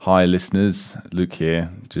Hi, listeners. Luke here.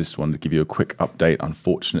 Just wanted to give you a quick update.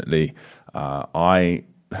 Unfortunately,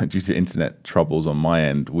 due to internet troubles on my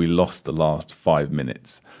end, we lost the last 5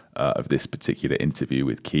 minutes of this particular interview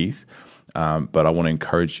with Keith. But I want to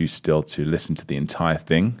encourage you still to listen to the entire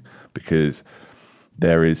thing because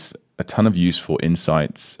there is a ton of useful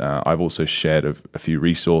insights. I've also shared a few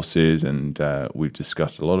resources, and we've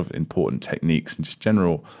discussed a lot of important techniques and just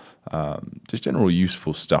general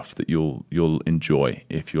useful stuff that you'll enjoy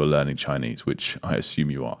if you're learning Chinese, which I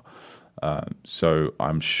assume you are. So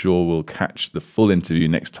I'm sure we'll catch the full interview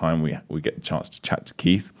next time we get the chance to chat to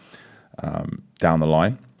Keith down the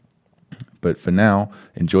line. But for now,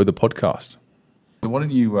 enjoy the podcast. So why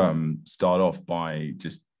don't you start off by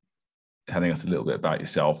just telling us a little bit about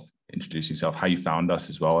yourself, introducing yourself, how you found us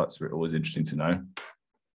as well. That's always interesting to know.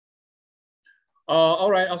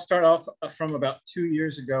 All right, I'll start off from about 2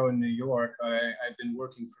 years ago in New York. I've been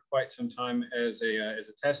working for quite some time as a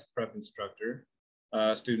test prep instructor,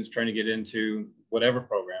 students trying to get into whatever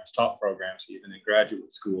programs, top programs, even in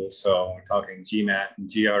graduate school. So we're talking GMAT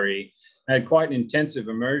and GRE. I had quite an intensive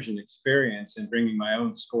immersion experience in bringing my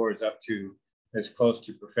own scores up to as close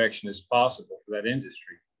to perfection as possible for that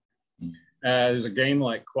industry. There's a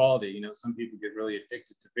game-like quality. Some people get really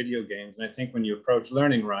addicted to video games, and I think when you approach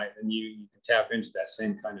learning right, then you can tap into that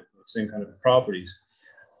same kind of properties.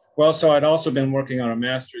 Well, so I'd also been working on a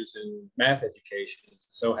master's in math education, as it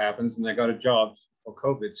so happens, and I got a job before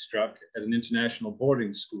COVID struck at an international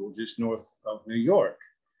boarding school just north of New York.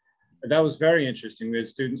 That was very interesting. We had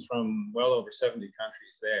students from well over 70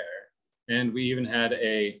 countries there, and we even had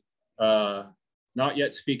a not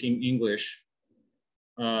yet speaking English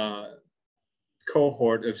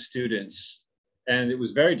cohort of students, and it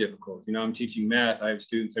was very difficult. I'm teaching math. I have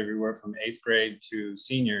students everywhere from 8th grade to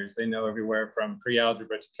seniors. They know everywhere from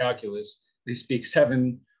pre-algebra to calculus. They speak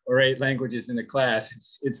 7 or 8 languages in a class.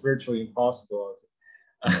 It's virtually impossible.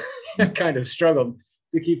 I kind of struggled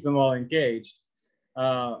to keep them all engaged.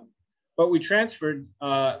 But we transferred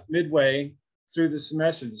midway through the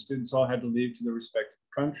semester. The students all had to leave to their respective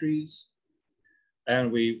countries.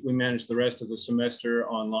 And we managed the rest of the semester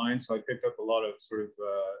online. So I picked up a lot of sort of,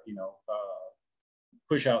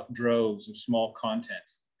 push out droves of small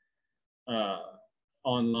content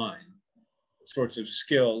online, sorts of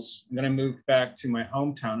skills. And then I moved back to my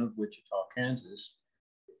hometown of Wichita, Kansas,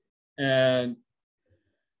 and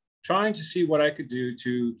trying to see what I could do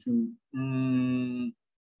to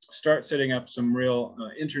start setting up some real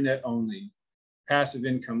internet-only, passive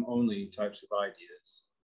income-only types of ideas.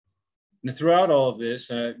 And throughout all of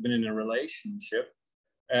this, I've been in a relationship,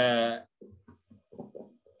 and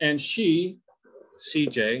she,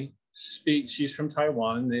 CJ, she's from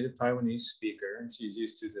Taiwan, native Taiwanese speaker, and she's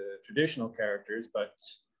used to the traditional characters, but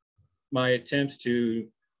my attempts to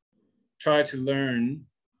try to learn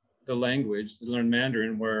the language, to learn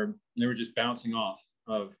Mandarin, were they were just bouncing off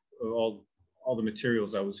of all the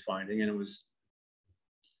materials I was finding, and it was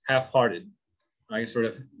half-hearted. I sort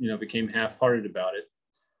of, became half-hearted about it.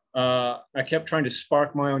 I kept trying to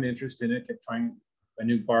spark my own interest in it, kept trying a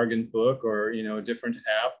new bargain book or, a different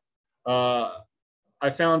app. I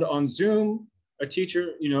found on Zoom a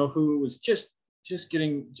teacher, who was just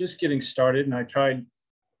getting started. And I tried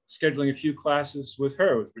scheduling a few classes with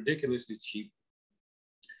her. It was ridiculously cheap.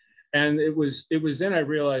 And it was then I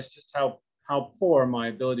realized just how poor my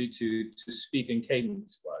ability to speak in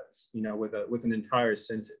cadence was, with an entire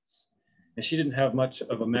sentence. And she didn't have much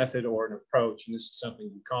of a method or an approach. And this is something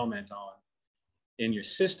you comment on in your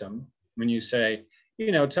system when you say,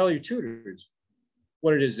 tell your tutors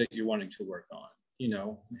what it is that you're wanting to work on,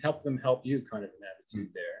 help them help you, kind of an attitude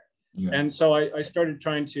there. Yeah. And so I started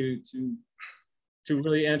trying to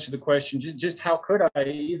really answer the question, just how could I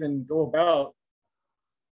even go about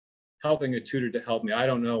helping a tutor to help me? I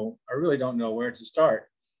really don't know where to start.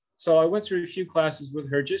 So I went through a few classes with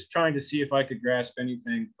her, just trying to see if I could grasp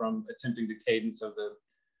anything from attempting the cadence of the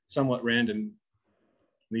somewhat randomly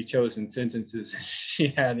chosen sentences she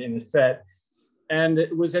had in the set. And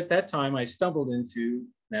it was at that time I stumbled into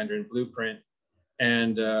Mandarin Blueprint.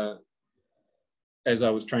 And as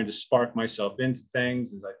I was trying to spark myself into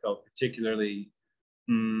things, as I felt particularly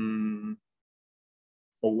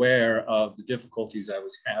aware of the difficulties I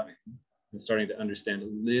was having and starting to understand a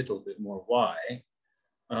little bit more why,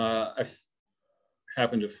 I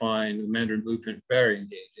happened to find the Mandarin Blueprint very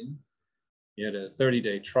engaging. He had a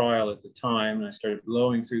 30-day trial at the time, and I started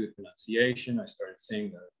blowing through the pronunciation. I started seeing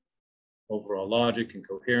the overall logic and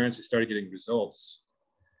coherence. I started getting results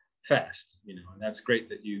fast, and that's great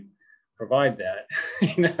that you provide that.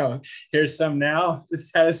 Here's some now to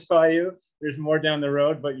satisfy you. there's more down the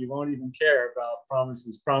road, but you won't even care about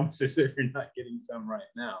promises if you're not getting some right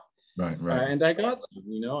now. Right. And I got some,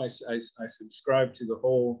 you know, I subscribed to the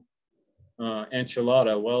whole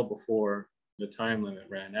enchilada well before the time limit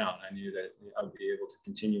ran out. I knew that I'd be able to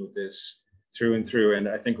continue with this through and through. And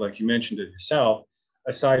I think, like you mentioned it yourself,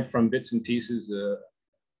 aside from bits and pieces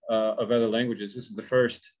of other languages, this is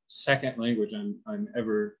the second language I'm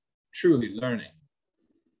ever truly learning.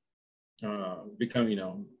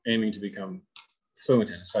 Aiming to become fluent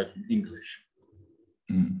in, aside from English.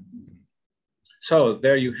 So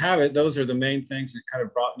there you have it. Those are the main things that kind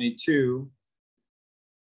of brought me to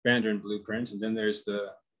Mandarin Blueprint. And then there's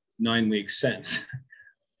the 9-week sense.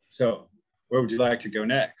 So where would you like to go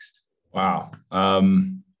next? Wow.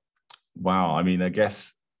 Wow. I mean, I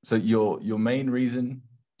guess, so your main reason,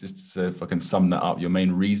 just so if I can sum that up, your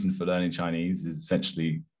main reason for learning Chinese is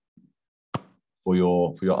essentially for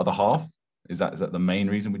your other half. Is that the main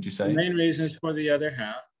reason, would you say? The main reason is for the other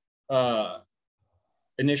half.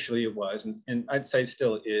 Initially it was, and I'd say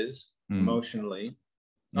still is emotionally.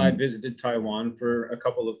 I visited Taiwan for a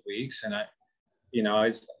couple of weeks, and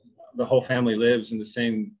the whole family lives in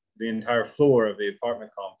the entire floor of the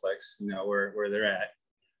apartment complex, you know, where they're at.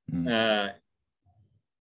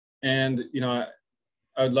 And, you know,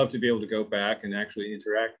 I would love to be able to go back and actually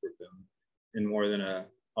interact with them in more than a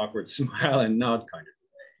awkward smile and nod kind of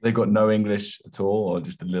way. They got no English at all, or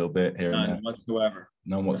just a little bit here and there? None whatsoever.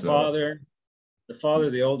 None whatsoever. The father,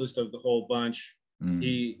 the oldest of the whole bunch,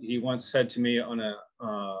 he once said to me on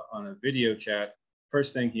a video chat,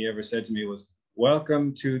 first thing he ever said to me was,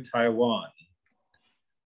 "Welcome to Taiwan."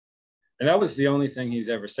 And that was the only thing he's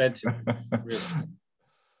ever said to me, really.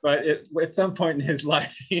 But at some point in his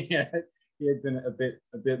life, he had been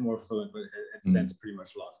a bit more fluent, but had since pretty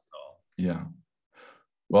much lost it all. Yeah.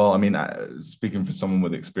 Well, I mean, speaking for someone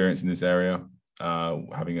with experience in this area,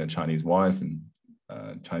 having a Chinese wife and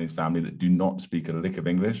Chinese family that do not speak a lick of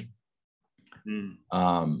English,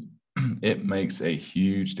 it makes a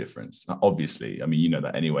huge difference. Obviously, I mean, you know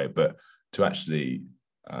that anyway, but to actually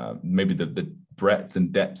maybe the breadth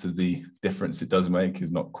and depth of the difference it does make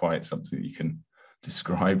is not quite something that you can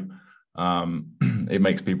describe. It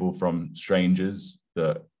makes people from strangers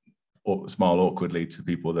that smile awkwardly to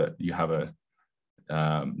people that you have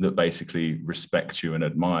that basically respect you and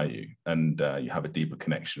admire you, and you have a deeper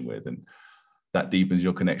connection with, and that deepens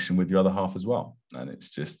your connection with your other half as well. And it's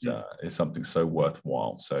just it's something so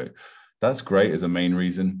worthwhile. So that's great as a main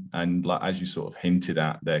reason. And like, as you sort of hinted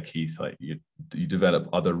at there, Keith, like you develop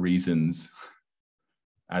other reasons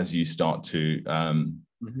as you start to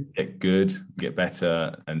get good, get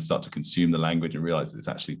better, and start to consume the language and realize that it's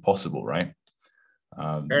actually possible, right?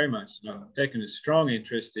 Very much. I've taken a strong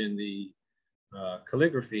interest in the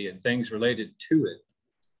calligraphy and things related to it.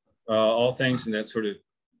 All things in that sort of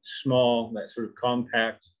small, that sort of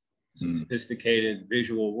compact, sophisticated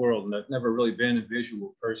visual world. And I've never really been a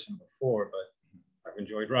visual person before, but I've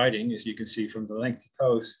enjoyed writing, as you can see from the lengthy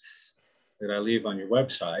posts that I leave on your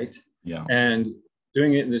website. Yeah. And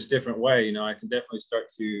doing it in this different way, you know, I can definitely start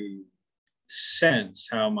to sense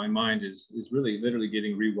how my mind is really literally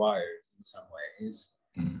getting rewired in some ways.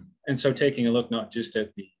 And so taking a look not just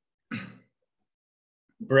at the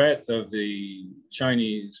breadth of the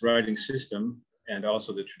Chinese writing system and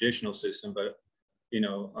also the traditional system, but, you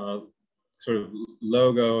know, sort of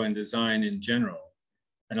logo and design in general,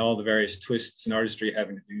 and all the various twists and artistry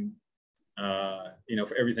having to do, you know,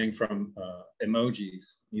 for everything from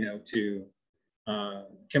emojis, you know, to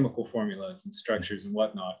chemical formulas and structures and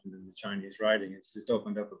whatnot. And then the Chinese writing, it's just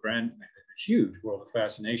opened up a huge world of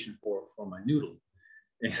fascination for my noodle.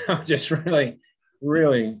 You know, just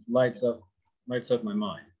really lights up my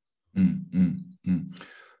mind.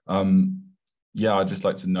 Yeah, I'd just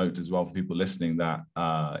like to note as well for people listening that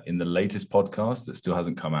in the latest podcast that still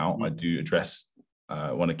hasn't come out, I do address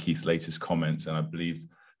one of Keith's latest comments, and I believe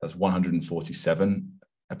that's 147,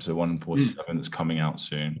 episode 147 that's coming out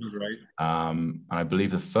soon. That's right. And I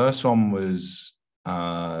believe the first one was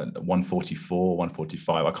 144,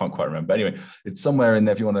 145. I can't quite remember. But anyway, it's somewhere in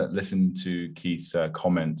there if you want to listen to Keith's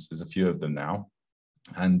comments. There's a few of them now.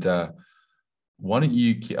 And why don't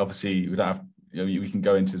you, obviously, we don't have, you know, we can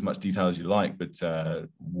go into as much detail as you like, but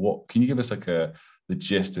what can you give us like the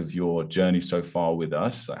gist of your journey so far with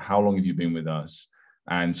us? Like, how long have you been with us?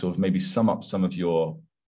 And sort of maybe sum up some of your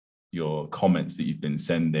comments that you've been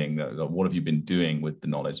sending. What have you been doing with the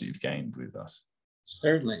knowledge that you've gained with us?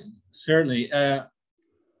 Certainly.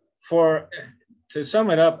 To sum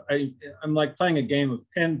it up, I'm like playing a game of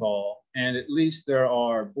pinball, and at least there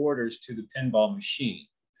are borders to the pinball machine.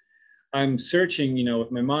 I'm searching,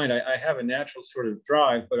 with my mind. I have a natural sort of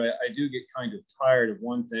drive, but I do get kind of tired of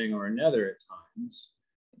one thing or another at times.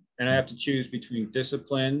 And I have to choose between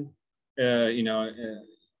discipline, and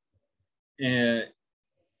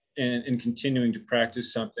continuing to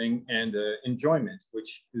practice something, and enjoyment,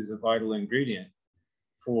 which is a vital ingredient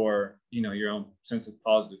for, your own sense of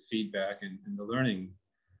positive feedback and the learning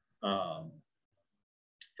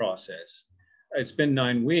process. It's been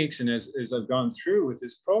 9 weeks, and as I've gone through with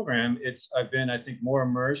this program, I've been, I think, more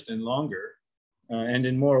immersed and longer, and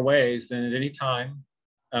in more ways than at any time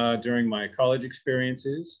during my college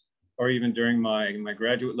experiences, or even during my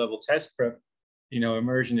graduate level test prep,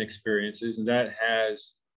 immersion experiences. And that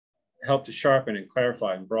has helped to sharpen and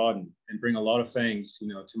clarify and broaden and bring a lot of things,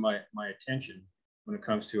 to my attention when it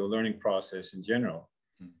comes to a learning process in general.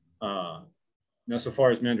 Now, so far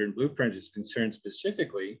as Mandarin Blueprint is concerned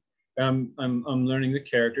specifically, I'm learning the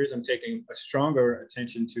characters. I'm taking a stronger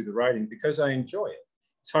attention to the writing because I enjoy it.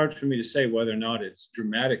 It's hard for me to say whether or not it's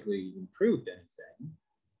dramatically improved anything.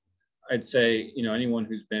 I'd say, anyone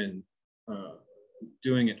who's been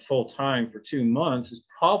doing it full time for 2 months is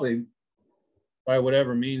probably, by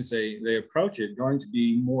whatever means they approach it, going to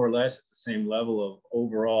be more or less at the same level of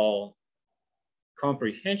overall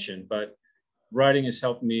comprehension. But writing has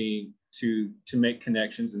helped me to make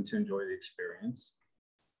connections and to enjoy the experience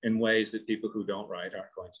in ways that people who don't write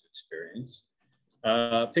aren't going to experience.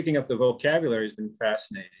 Picking up the vocabulary has been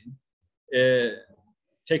fascinating.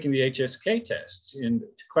 Taking the HSK tests, and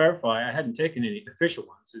to clarify, I hadn't taken any official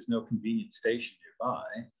ones. There's no convenient station nearby,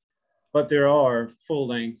 but there are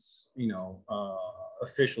full-length,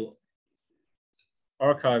 official,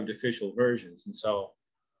 archived official versions. And so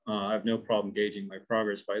I have no problem gauging my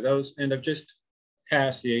progress by those. And I've just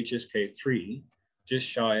passed the HSK 3, just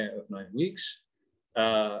shy of 9 weeks.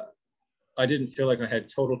 I didn't feel like I had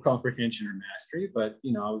total comprehension or mastery, but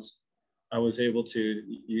I was able to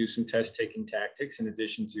use some test taking tactics in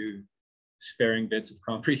addition to sparing bits of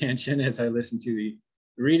comprehension as I listened to the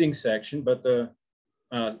reading section. But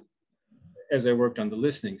as I worked on the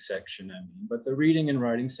listening section, but the reading and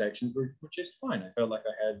writing sections were just fine. I felt like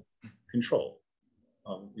I had control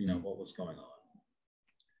of what was going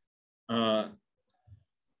on.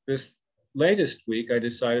 This latest week, I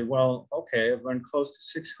decided, well, okay, I've learned close to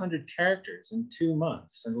 600 characters in 2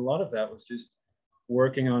 months. And a lot of that was just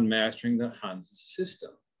working on mastering the Hanzi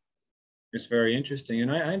system. It's very interesting. And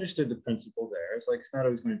I understood the principle there. It's like, it's not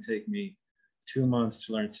always going to take me 2 months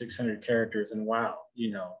to learn 600 characters. And wow,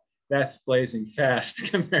 that's blazing fast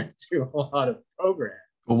compared to a lot of programs.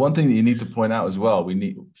 Well, one thing that you need to point out as well, we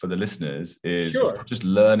need for the listeners is Sure. It's not just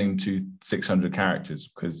learning to 600 characters,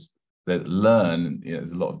 because there's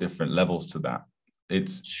a lot of different levels to that.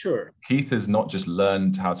 It's sure. Keith has not just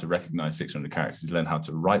learned how to recognize 600 characters, he's learned how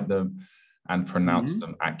to write them and pronounce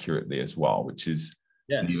them accurately as well, which is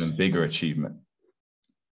an even bigger achievement.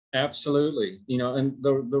 Absolutely. And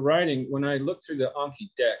the writing, when I look through the Anki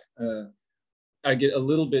deck, I get a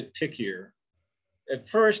little bit pickier. At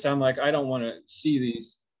first, I'm like, I don't want to see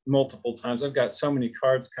these multiple times. I've got so many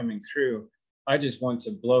cards coming through. I just want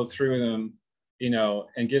to blow through them,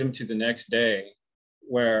 and get them to the next day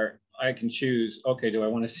where I can choose, okay, do I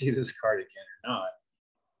want to see this card again or not?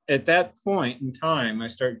 At that point in time, I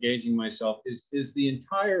start gauging myself, is the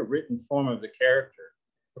entire written form of the character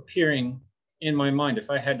appearing in my mind? If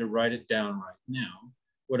I had to write it down right now,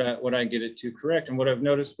 would I get it too correct? And what I've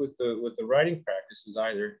noticed with the writing practice is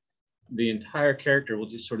either the entire character will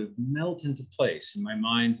just sort of melt into place in my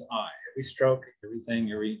mind's eye, every stroke,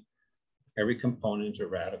 everything, every component or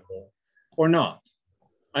radical, or not.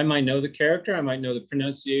 I might know the character, I might know the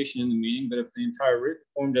pronunciation and the meaning, but if the entire written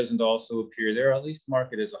form doesn't also appear there, I'll at least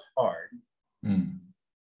mark it as a hard.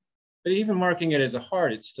 But even marking it as a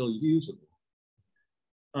hard, it's still usable.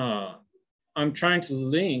 I'm trying to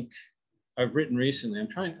link, I've written recently,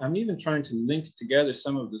 I'm even trying to link together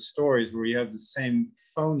some of the stories where you have the same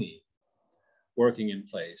phony working in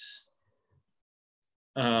place.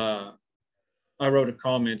 I wrote a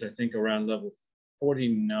comment, I think around level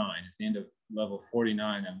 49, at the end of level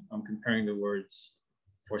 49, I'm comparing the words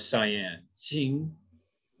for cyan, qing,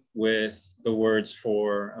 with the words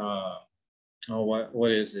for,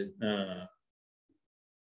 what is it?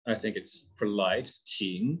 I think it's for light,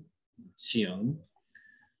 qing, xiong.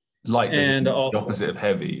 Light is the opposite of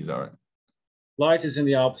heavy, is that right? Light is in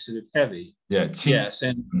the opposite of heavy. Yeah, qing. Yes,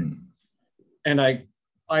 and I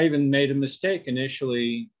even made a mistake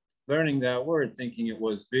initially learning that word, thinking it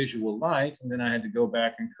was visual light, and then I had to go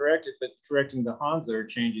back and correct it. But correcting the Hanzi or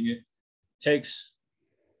changing it takes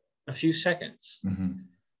a few seconds.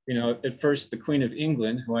 At first, the Queen of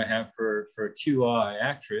England, who I have for a QI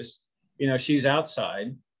actress, she's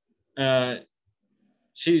outside, uh,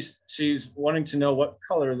 she's wanting to know what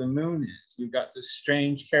color the moon is. You've got this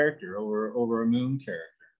strange character over a moon character.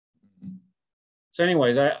 So,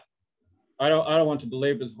 anyways, I don't want to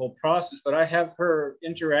belabor the whole process, but I have her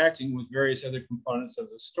interacting with various other components of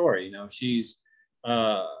the story. You know, she's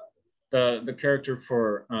the character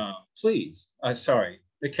for please. Sorry,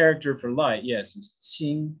 the character for light. Yes, is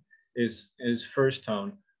Xing is first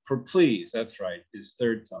tone. For please, that's right, is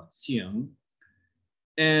third tone. Xing.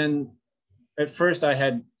 And at first I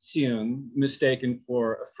had Xiong mistaken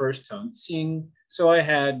for a first tone, Xing. So I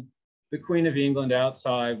had the Queen of England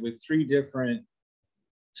outside with three different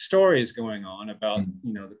stories going on about,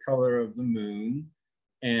 you know, the color of the moon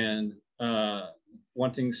and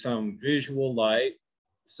wanting some visual light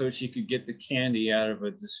so she could get the candy out of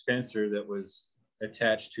a dispenser that was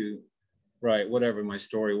attached to, right, whatever my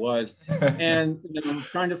story was. And, you know,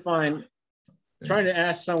 trying to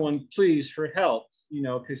ask someone, please, for help, you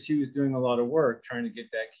know, because she was doing a lot of work trying to get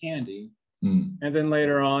that candy. And then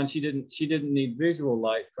later on, she didn't need visual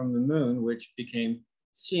light from the moon, which became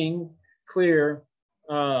Xing, clear.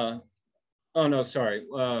 Oh no, sorry,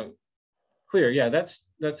 clear. Yeah, that's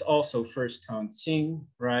also first tone, Xing,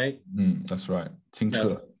 right? That's right.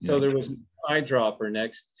 Yeah. So there was an eyedropper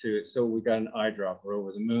next to it. So we got an eyedropper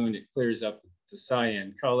over the moon. It clears up to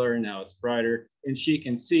cyan color. Now it's brighter and she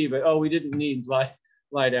can see, but we didn't need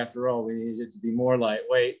light after all. We needed it to be more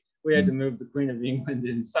lightweight. We had to move the Queen of England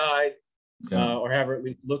inside, or have her at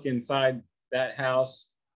least look inside that house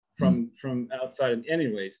from outside.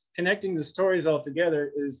 Anyways, connecting the stories all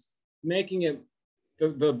together is making it,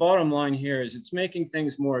 the bottom line here is it's making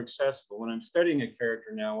things more accessible. When I'm studying a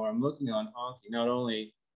character now, where I'm looking on Anki, not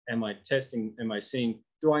only am I seeing,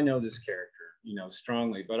 do I know this character, you know,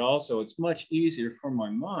 strongly, but also it's much easier for my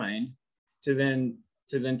mind to then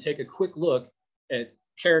take a quick look at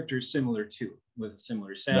characters similar to it, with a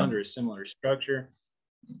similar sound or a similar structure.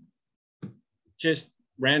 Just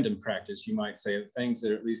random practice, you might say, of things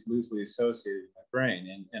that are at least loosely associated with my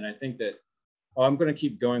brain. And I think that I'm going to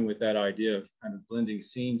keep going with that idea of kind of blending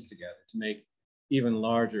scenes together to make even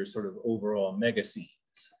larger sort of overall mega scenes.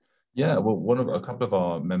 Yeah, well, a couple of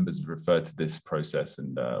our members referred to this process,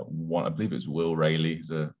 and one, I believe it was Will Rayleigh,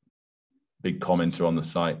 who's a big commenter on the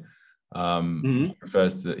site.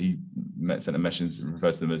 Refers to, he sent a message and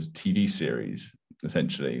refers to them as TV series,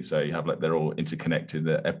 essentially. So you have, like, they're all interconnected,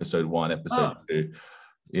 the episode 1, episode 2,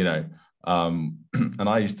 you know. And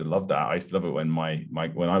I used to love that. I used to love it when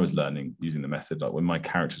when I was learning using the method, like when my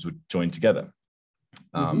characters would join together.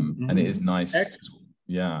 And it is nice.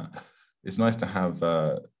 Yeah, it's nice to have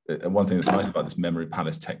one thing that's nice about this memory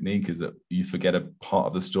palace technique is that you forget a part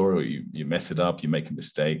of the story, or you mess it up, you make a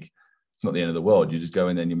mistake. It's not the end of the world. You just go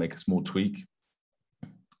in there and you make a small tweak,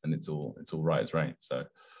 and it's all right. It's right. So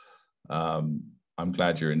I'm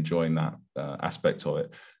glad you're enjoying that aspect of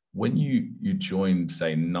it. When you joined,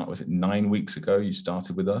 say, was it 9 weeks ago? You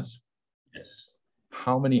started with us. Yes.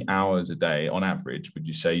 How many hours a day, on average, would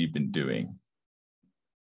you say you've been doing?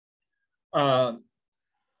 I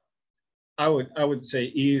would say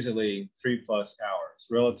easily 3+ hours,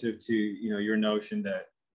 relative to, you know, your notion that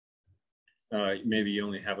maybe you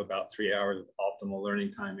only have about 3 hours of optimal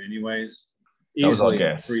learning time anyways. Easily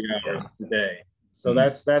 3 hours a day. So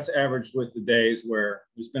that's averaged with the days where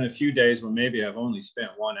there's been a few days where maybe I've only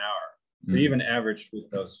spent 1 hour, but even averaged with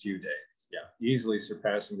those few days. Yeah, easily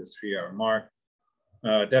surpassing the 3 hour mark.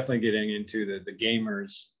 Definitely getting into the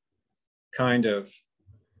gamers kind of,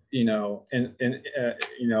 you know, and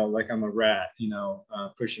you know, like I'm a rat, you know,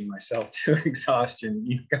 pushing myself to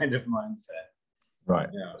exhaustion, kind of mindset. Right.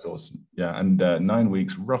 Yeah, that's awesome. Yeah, and 9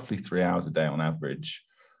 weeks, roughly 3 hours a day on average.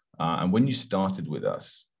 And when you started with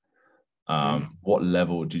us, what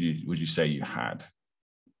level would you say you had?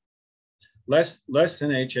 Less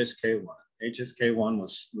than HSK1. HSK1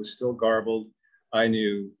 was still garbled. I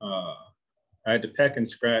knew I had to peck and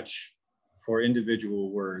scratch for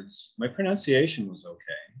individual words. My pronunciation was okay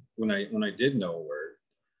when I did know a word,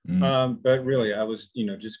 but really I was, you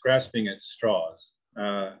know, just grasping at straws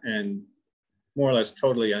and more or less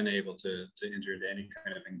totally unable to enter into any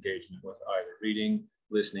kind of engagement with either reading,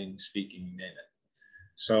 listening, speaking, you name it.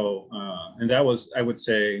 So, and that was, I would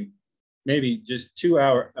say, maybe just 2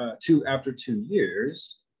 after 2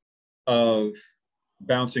 years of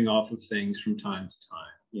bouncing off of things from time to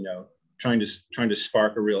time, you know, trying to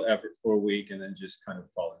spark a real effort for a week and then just kind of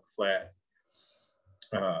falling flat.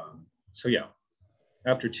 So yeah,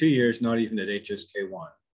 after 2 years, not even at HSK1,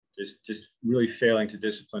 just really failing to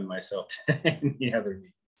discipline myself to any other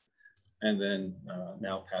meetings. And then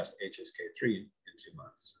now past HSK3 in 2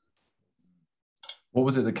 months. What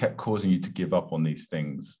was it that kept causing you to give up on these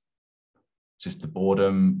things? just the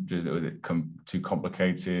boredom? Was it too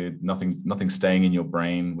complicated? Nothing staying in your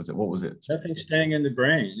brain? What was it? Nothing staying in the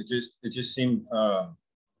brain. It just seemed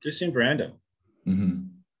random. Mm-hmm.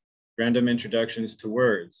 Random introductions to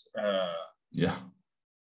words. Yeah.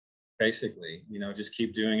 Basically, just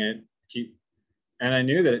keep doing it. And I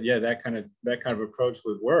knew that, yeah, that kind of approach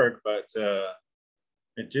would work, but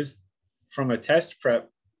it just, from a test prep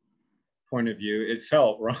point of view, it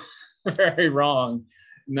felt wrong, very wrong.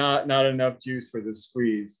 Not enough juice for the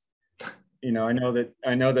squeeze. I know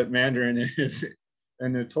that Mandarin is a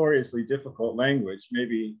notoriously difficult language,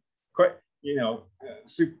 maybe quite,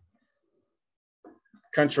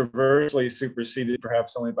 controversially superseded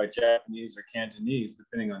perhaps only by Japanese or Cantonese,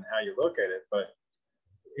 depending on how you look at it. But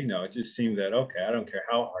it just seemed that, okay, I don't care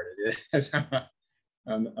how hard it is.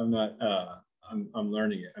 I'm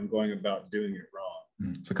learning it. I'm going about doing it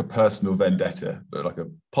wrong. It's like a personal vendetta, but like a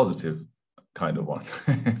positive kind of one.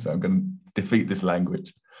 So I'm going to defeat this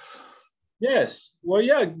language. Yes. Well,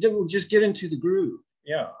 yeah. Just get into the groove.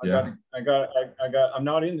 Yeah. I'm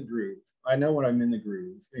not in the groove. I know when I'm in the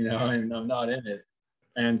groove, and I'm not in it.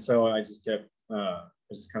 And so I just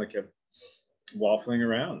kind of kept waffling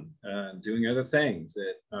around, doing other things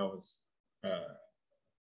that I was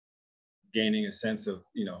gaining a sense of,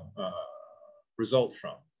 result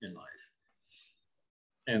from in life,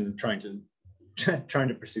 and trying to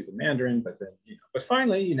pursue the Mandarin, but then, but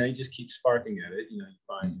finally, you just keep sparking at it, you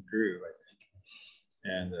find the groove, I think,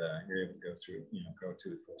 and you're able to go through, go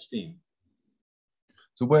to full steam.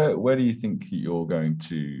 So where do you think you're going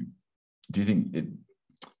to? Do you think it?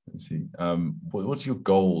 Let's see. What's your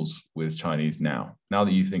goals with Chinese now? Now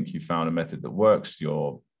that you think you found a method that works,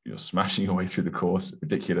 you're smashing your way through the course at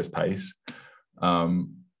ridiculous pace.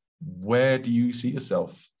 Where do you see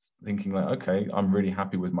yourself thinking like, okay, I'm really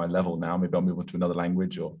happy with my level now. Maybe I'll move on to another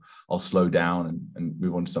language, or I'll slow down and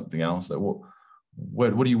move on to something else. Like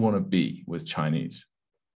what do you want to be with Chinese?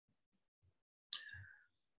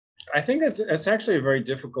 I think that's actually a very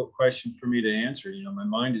difficult question for me to answer. My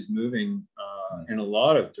mind is moving in a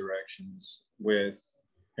lot of directions with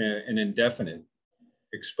an indefinite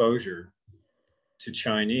exposure to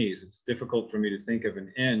Chinese. It's difficult for me to think of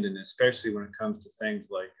an end, and especially when it comes to things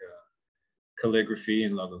like calligraphy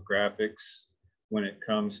and logographics, when it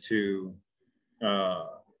comes to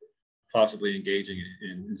possibly engaging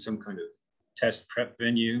in some kind of test prep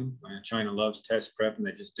venue. China loves test prep, and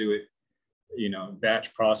they just do it,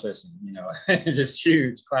 batch processing, just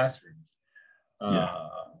huge classrooms. But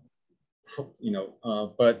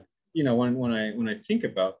when I think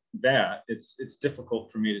about that, it's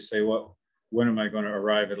difficult for me to say when am I going to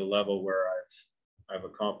arrive at a level where I've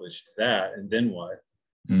accomplished that, and then what?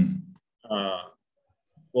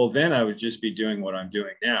 Well, then I would just be doing what I'm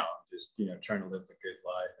doing now, just trying to live a good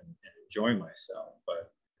life and enjoy myself.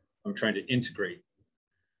 But I'm trying to integrate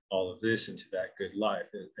all of this into that good life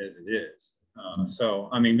as it is. So,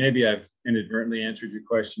 I mean, maybe I've inadvertently answered your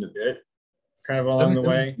question a bit, kind of along the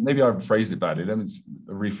way. Maybe I've phrased it badly. Let me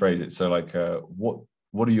rephrase it. So, like, what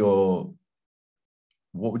would you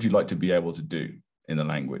like to be able to do in the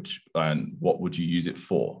language, and what would you use it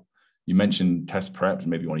for? You mentioned test prep,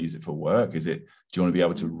 maybe you want to use it for work. Do you want to be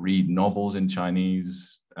able to read novels in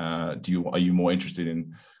Chinese? Are you more interested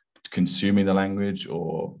in consuming the language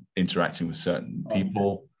or interacting with certain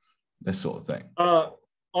people? This sort of thing.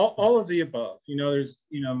 All of the above. There's,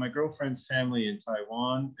 my girlfriend's family in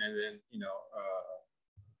Taiwan, and then,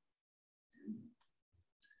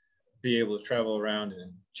 be able to travel around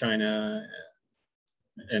in China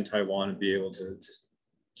and Taiwan and be able to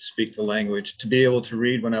speak the language, to be able to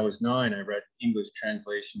read. When I was 9, I read English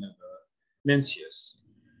translation of Mencius.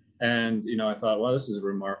 And, I thought, well, this is a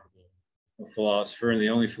remarkable philosopher, and the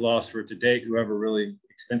only philosopher to date who ever really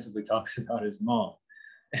extensively talks about his mom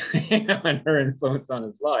and her influence on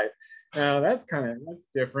his life. Now, that's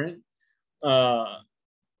different.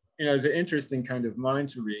 It's an interesting kind of mind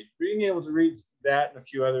to read. Being able to read that and a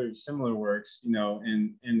few other similar works,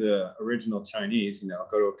 in the original Chinese,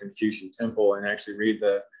 go to a Confucian temple and actually read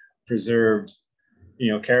the preserved,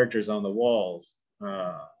 characters on the walls,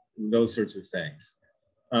 those sorts of things.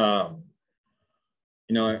 I'm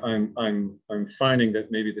finding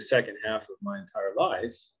that maybe the second half of my entire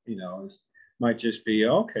life, might just be,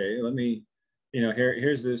 okay, let me,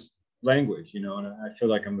 here's this language, and I feel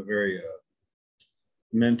like I'm a very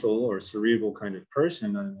mental or cerebral kind of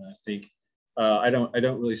person, and I think I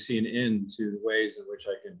don't really see an end to the ways in which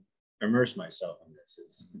I can immerse myself in this.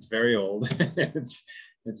 It's very old.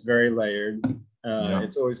 it's very layered.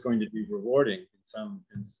 It's always going to be rewarding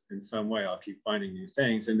in some way. I'll keep finding new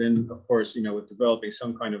things, and then of course, with developing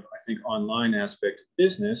some kind of, I think, online aspect of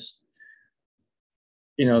business,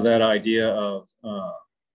 that idea of,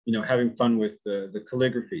 having fun with the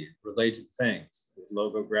calligraphy, related things,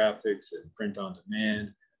 logo graphics and print on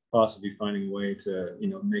demand, possibly finding a way to,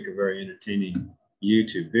 make a very entertaining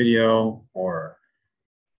YouTube video, or,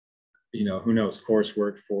 who knows,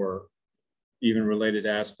 coursework for even related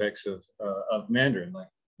aspects of Mandarin, like,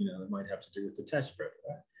 that might have to do with the test spread,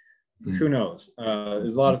 right? Who knows?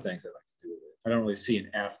 There's a lot of things I'd like to do with it. I don't really see an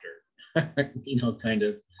after,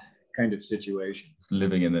 kind of situation. Just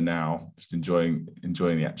living in the now, just enjoying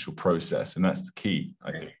the actual process, and that's the key,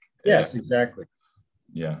 I think. Yes, exactly.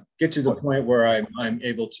 Yeah. Get to the point where I'm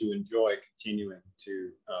able to enjoy continuing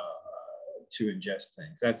to ingest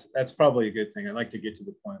things. That's probably a good thing. I like to get to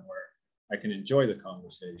the point where I can enjoy the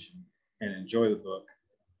conversation and enjoy the book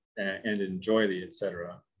and enjoy the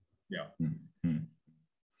etc. Yeah. Mm-hmm.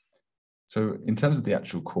 So in terms of the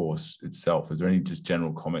actual course itself, is there any just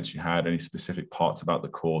general comments you had, any specific parts about the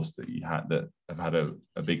course that you had that have had a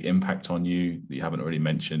big impact on you that you haven't already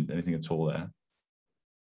mentioned? Anything at all there?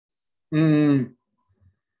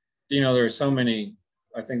 There are so many,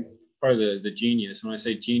 I think part of the genius, when I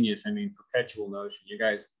say genius, I mean perpetual notion. You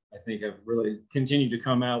guys, I think, have really continued to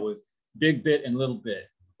come out with big bit and little bit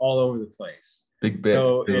all over the place. Big bit,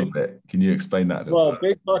 little bit. Can you explain that a little bit?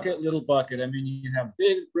 Big bucket, little bucket. I mean, you have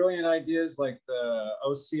big, brilliant ideas like the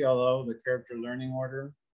OCLO, the character learning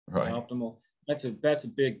order, right? Optimal. That's a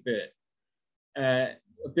big bit. A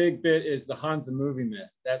big bit is the Hansa movie myth.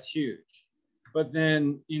 That's huge. But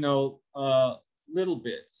then, little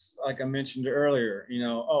bits, like I mentioned earlier,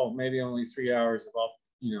 maybe only 3 hours of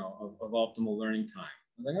optimal learning time.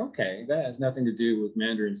 I'm like, okay, that has nothing to do with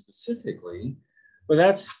Mandarin specifically. But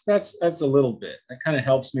that's a little bit. That kind of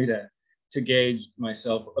helps me to gauge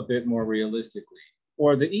myself a bit more realistically.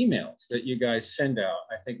 Or the emails that you guys send out,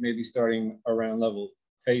 I think maybe starting around level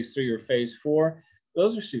phase 3 or phase 4,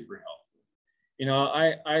 those are super helpful.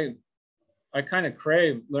 I kind of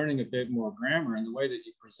crave learning a bit more grammar, and the way that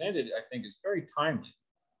you present it, I think, is very timely.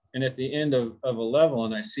 And at the end of a level,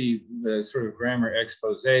 and I see the sort of grammar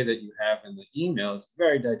expose that you have in the email, it's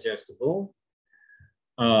very digestible.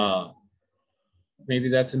 Maybe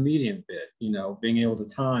that's a medium bit, being able to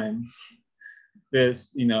time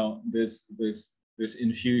this, this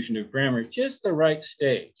infusion of grammar, just the right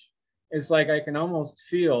stage. It's like I can almost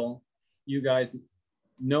feel you guys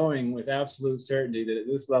knowing with absolute certainty that at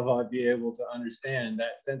this level I'd be able to understand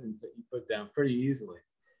that sentence that you put down pretty easily.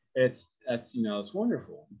 It's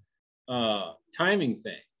wonderful. Timing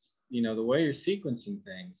things, the way you're sequencing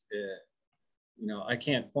things, I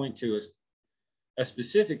can't point to a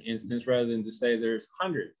specific instance rather than to say there's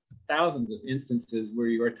hundreds, thousands of instances where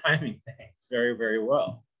you are timing things very, very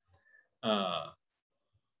well. I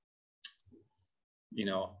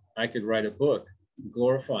could write a book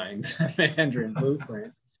glorifying the Mandarin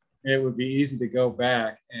blueprint. It would be easy to go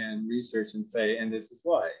back and research and say, and this is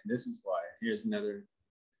why, and this is why. Here's another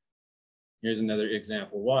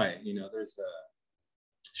example why. There's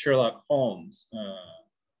Sherlock Holmes.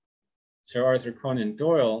 Sir Arthur Conan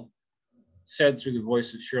Doyle said through the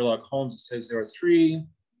voice of Sherlock Holmes, it says there are 3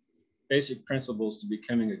 basic principles to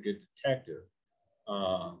becoming a good detective.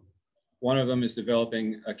 One of them is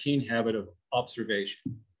developing a keen habit of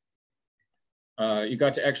observation. You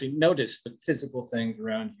got to actually notice the physical things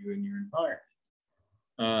around you in your environment.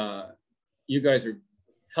 You guys are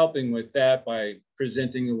helping with that by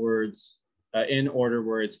presenting the words in order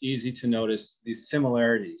where it's easy to notice these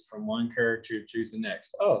similarities from one character to the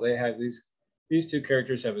next. Oh, they have these 2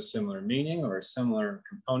 characters have a similar meaning or similar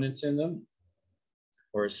components in them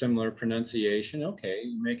or a similar pronunciation.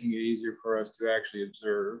 Okay, making it easier for us to actually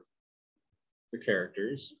observe the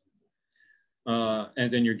characters. And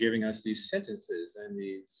then you're giving us these sentences and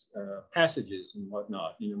these passages and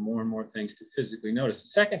whatnot, more and more things to physically notice. The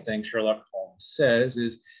second thing Sherlock Holmes says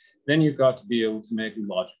is then you've got to be able to make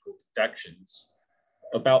logical deductions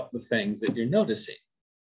about the things that you're noticing.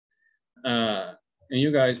 And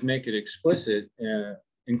you guys make it explicit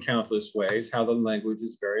in countless ways how the language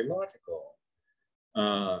is very logical.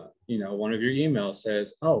 One of your emails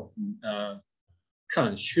says,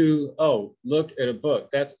 kan shu, look at a book.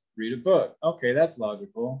 That's read a book. Okay, that's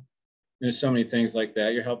logical. There's so many things like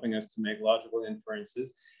that. You're helping us to make logical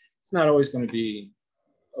inferences. It's not always going to be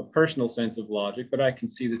a personal sense of logic, but I can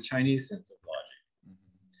see the Chinese sense of logic.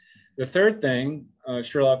 The third thing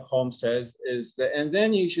Sherlock Holmes says is that, and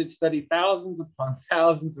then you should study thousands upon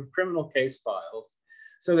thousands of criminal case files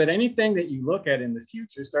so that anything that you look at in the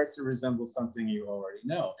future starts to resemble something you already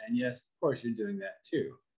know. And yes, of course, you're doing that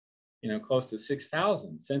too. Close to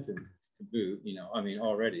 6,000 sentences to boot,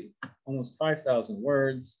 already almost 5,000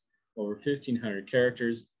 words, over 1,500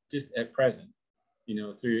 characters just at present,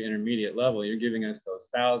 through your intermediate level, you're giving us those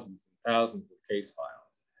thousands and thousands of case files.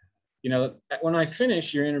 When I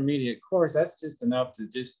finish your intermediate course, that's just enough to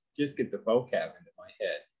just get the vocab into my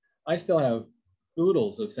head. I still have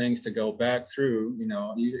oodles of things to go back through.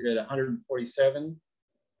 You're at 147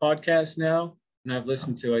 podcasts now, and I've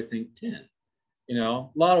listened to, I think, 10. A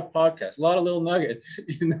lot of podcasts, a lot of little nuggets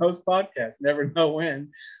in those podcasts. Never know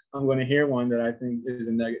when I'm going to hear one that I think is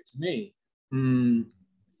a nugget to me. A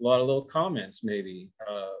lot of little comments maybe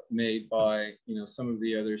made by some of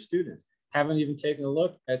the other students. Haven't even taken a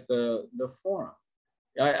look at the forum.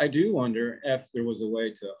 I do wonder if there was a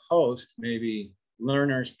way to host maybe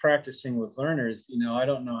learners practicing with learners. I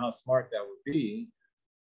don't know how smart that would be,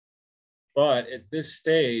 but at this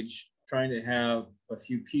stage, trying to have a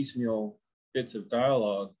few piecemeal bits of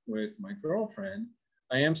dialogue with my girlfriend,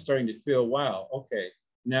 I am starting to feel, wow, okay,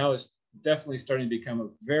 now it's definitely starting to become a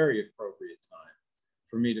very appropriate time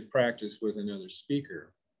for me to practice with another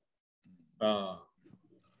speaker.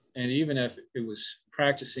 And even if it was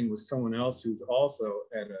practicing with someone else who's also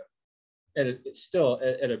at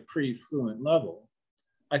a pretty fluent level,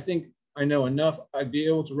 I think I know enough, I'd be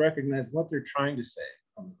able to recognize what they're trying to say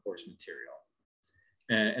on the course material,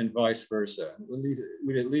 and vice versa.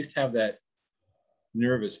 We'd at least have that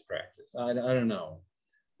nervous practice. I don't know,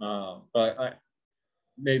 but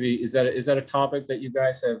maybe is that a topic that you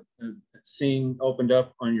guys have seen opened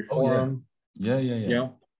up on your forum?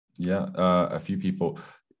 Yeah. A few people,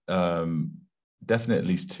 definitely at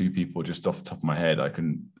least two people, just off the top of my head. I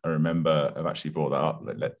remember I've actually brought that up,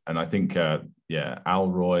 and I think Al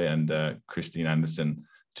Roy and Christine Anderson,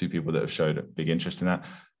 two people that have showed a big interest in that.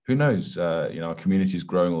 Who knows? Our community is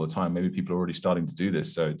growing all the time. Maybe people are already starting to do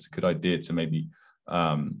this, so it's a good idea to maybe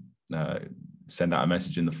send out a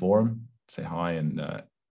message in the forum, say hi, and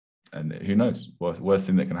who knows? Worst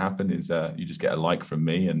thing that can happen is you just get a like from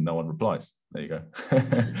me and no one replies. There you go.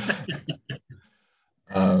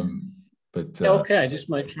 Okay, I just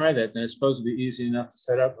might try that. Then it's supposed to be easy enough to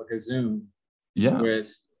set up like a Zoom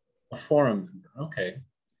with a forum. Okay,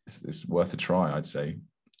 it's worth a try, I'd say.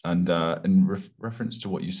 And in reference to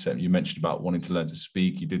what you said, you mentioned about wanting to learn to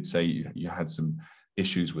speak. You did say you had some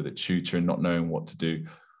issues with a tutor and not knowing what to do.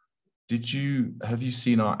 Have you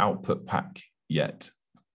seen our output pack yet?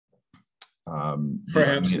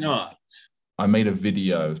 Perhaps not. I made a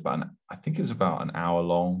video, I think it was about an hour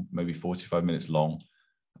long, maybe 45 minutes long,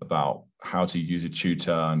 about how to use a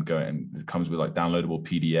tutor and it comes with like downloadable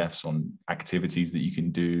PDFs on activities that you can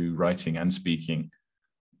do, writing and speaking.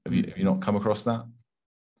 Have you not come across that?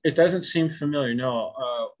 It doesn't seem familiar. No.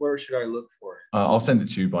 Where should I look for it? I'll send it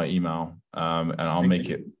to you by email, and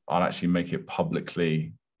I'll actually make it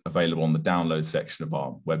publicly available on the download section of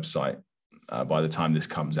our website by the time this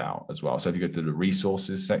comes out as well. So if you go to the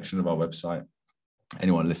resources section of our website,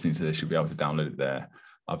 anyone listening to this should be able to download it there.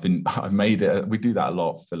 I've made it. We do that a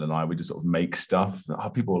lot, Phil and I. We just sort of make stuff.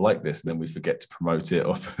 People will like this, and then we forget to promote it,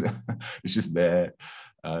 or it's just there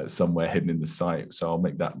somewhere hidden in the site. So I'll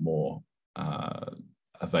make that more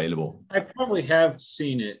available. I probably have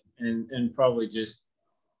seen it and probably just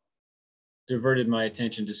diverted my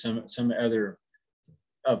attention to some other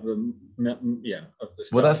of the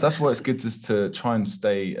stuff. Well, that's why it's good to try and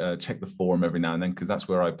check the forum every now and then, because that's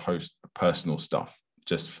where I post the personal stuff,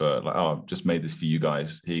 just for like, I've just made this for you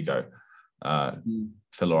guys, here you go.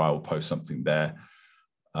 Phil or I will post something there,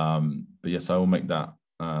 but yes, I will make that.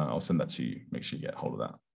 I'll send that to you, make sure you get hold of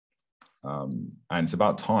that. And it's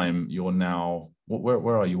about time. You're now,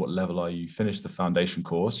 where are you? What level are you? Finished the foundation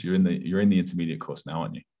course. You're in the intermediate course now,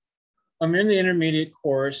 aren't you? I'm in the intermediate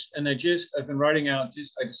course, and I've been writing out,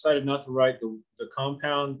 I decided not to write the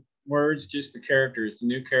compound words, just the characters, the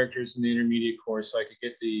new characters in the intermediate course, so I could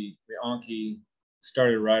get the Anki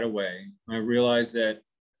started right away. I realized that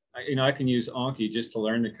I can use Anki just to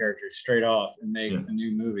learn the characters straight off and make a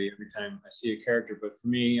new movie every time I see a character. But for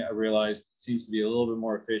me, I realized it seems to be a little bit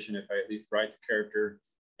more efficient if I at least write the character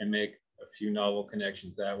and make a few novel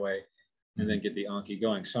connections that way, and then get the Anki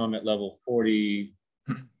going. So I'm at level 42,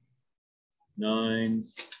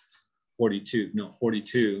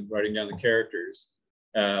 writing down the characters,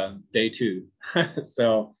 day 2.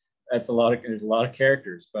 So there's a lot of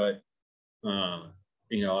characters, but I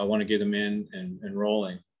want to get them in and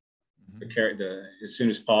rolling as soon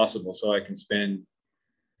as possible, so I can spend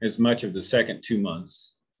as much of the second 2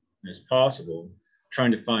 months as possible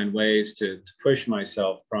trying to find ways to push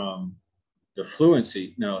myself from the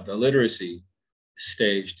literacy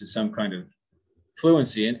stage to some kind of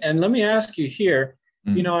fluency. And let me ask you here,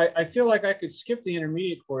 I feel like I could skip the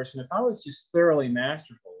intermediate course, and if I was just thoroughly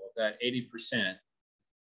masterful of that 80%,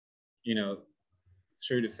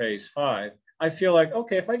 through to phase 5, I feel like,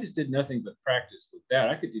 okay, if I just did nothing but practice with that,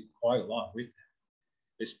 I could do quite a lot with that.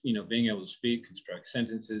 Just, being able to speak, construct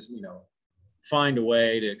sentences, find a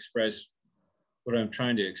way to express what I'm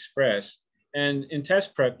trying to express. And in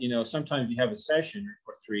test prep, sometimes you have a session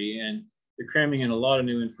or three and you're cramming in a lot of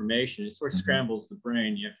new information. It sort of scrambles the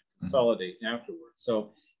brain. You have to consolidate afterwards.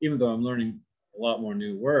 So even though I'm learning a lot more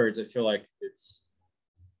new words, I feel like it's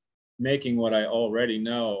making what I already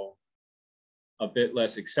know a bit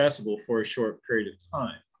less accessible for a short period of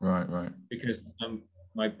time. Right. Because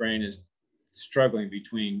my brain is struggling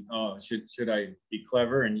between, should I be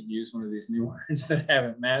clever and use one of these new words that I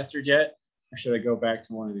haven't mastered yet? Or should I go back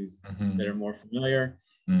to one of these that are more familiar?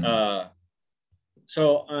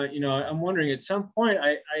 So I'm wondering at some point,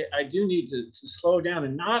 I do need to slow down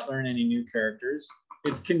and not learn any new characters.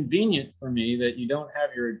 It's convenient for me that you don't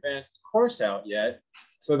have your advanced course out yet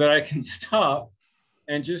so that I can stop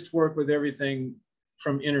and just work with everything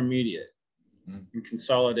from intermediate and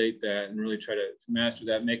consolidate that and really try to master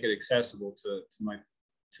that, make it accessible to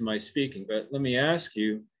my speaking. But let me ask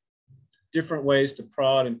you, different ways to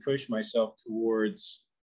prod and push myself towards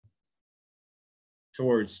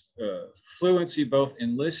fluency, both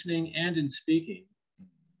in listening and in speaking.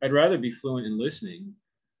 I'd rather be fluent in listening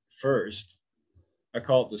first. I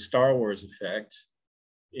call it the Star Wars effect.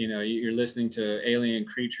 You're listening to alien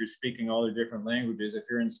creatures speaking all their different languages. If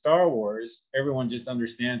you're in Star Wars, everyone just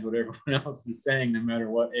understands what everyone else is saying, no matter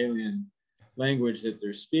what alien language that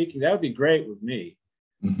they're speaking. That would be great with me.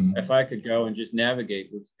 If I could go and just navigate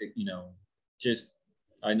with,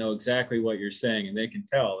 I know exactly what you're saying and they can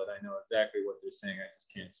tell that I know exactly what they're saying. I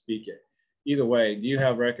just can't speak it. Either way, do you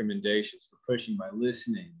have recommendations for pushing my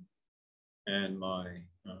listening and my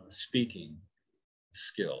speaking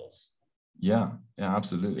skills? Yeah,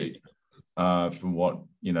 absolutely. From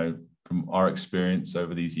our experience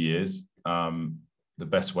over these years, the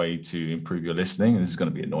best way to improve your listening, and this is going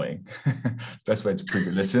to be annoying, best way to improve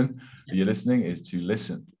your listening is to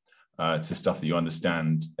listen to stuff that you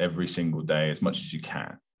understand every single day as much as you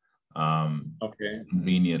can.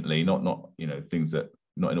 Conveniently, not things that,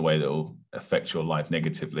 not in a way that will affect your life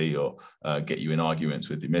negatively or get you in arguments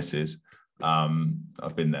with your missus.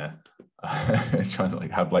 I've been there. Trying to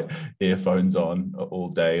have earphones on all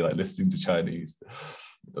day, listening to Chinese.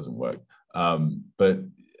 It doesn't work. But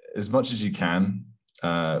as much as you can,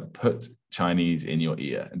 put Chinese in your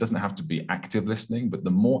ear. It doesn't have to be active listening, but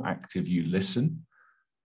the more active you listen,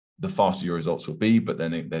 the faster your results will be. But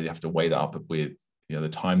then you have to weigh that up with the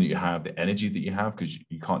time that you have, the energy that you have, because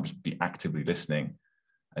you can't just be actively listening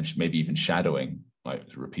and maybe even shadowing,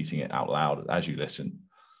 repeating it out loud as you listen.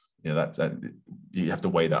 That's you have to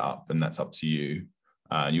weigh that up, and that's up to you,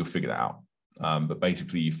 and you'll figure that out. But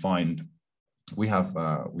basically, you find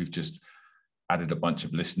we've just added a bunch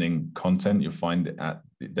of listening content. You'll find it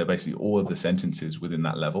they're basically all of the sentences within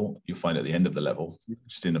that level. You'll find at the end of the level,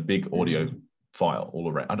 just in a big audio file all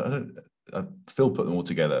around. Phil put them all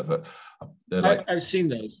together, but they're I've seen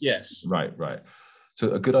those. Yes. Right.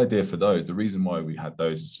 So a good idea for those. The reason why we had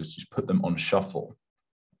those is just put them on shuffle.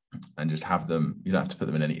 And just have them, you don't have to put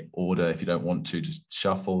them in any order if you don't want to, just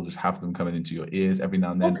shuffle, just have them coming into your ears every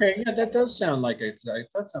now and then. Okay, yeah, that does sound like that's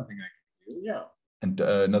something I can do, yeah. And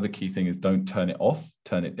another key thing is don't turn it off,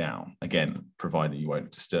 turn it down. Again, provided you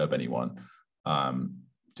won't disturb anyone.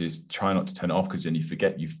 Just try not to turn it off, because then you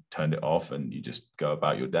forget you've turned it off and you just go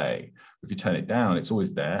about your day. If you turn it down, it's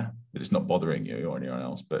always there, but it's not bothering you or anyone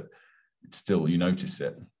else, but it's still, you notice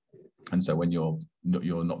it. And so when you're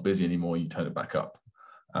not busy anymore, you turn it back up.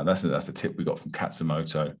 That's a tip we got from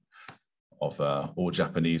Katsumoto of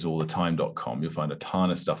alljapaneseallthetime.com. You'll find a ton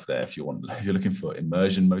of stuff there. If you're looking for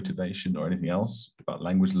immersion motivation or anything else about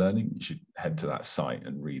language learning, you should head to that site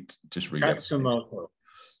and read Katsumoto.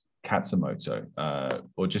 Katsumoto,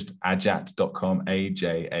 or just ajat.com,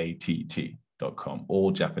 AJATT.com.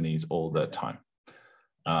 All Japanese all the time.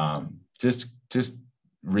 Just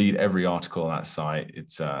read every article on that site.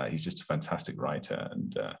 He's just a fantastic writer,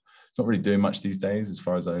 and it's not really doing much these days as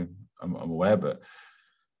far as I'm aware, but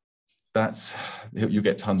you'll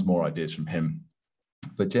get tons more ideas from him.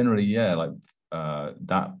 But generally,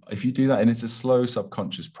 that if you do that, and it's a slow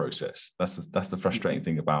subconscious process. That's the frustrating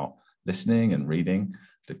thing about listening and reading.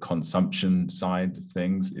 The consumption side of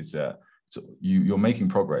things is you're making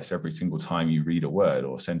progress every single time you read a word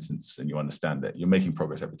or a sentence and you understand it. You're making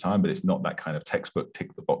progress every time, but it's not that kind of textbook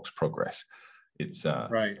tick the box progress. It's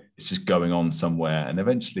right. It's just going on somewhere, and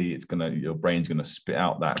eventually your brain's gonna spit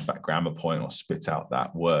out that grammar point or spit out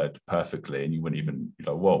that word perfectly, and you wouldn't even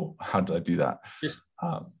whoa, how did I do that? Just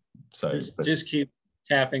keep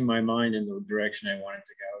tapping my mind in the direction I want it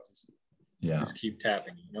to go. Just Yeah. Just keep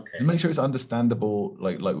tapping. Okay. To make sure it's understandable,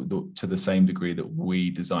 to the same degree that we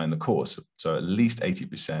design the course. So at least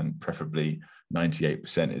 80%, preferably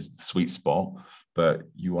 98% is the sweet spot. But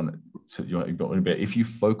you want to be, if you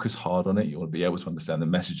focus hard on it, you want to be able to understand the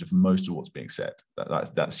message of most of what's being said.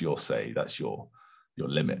 That's your say. That's your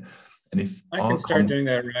limit. And if I can start doing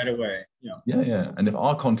that right away. Yeah. And if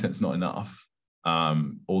our content's not enough,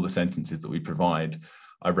 all the sentences that we provide,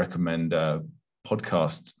 I recommend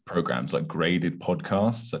podcast programs, like graded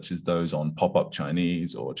podcasts, such as those on Pop Up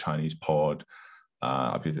Chinese or Chinese Pod.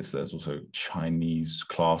 I believe there's also Chinese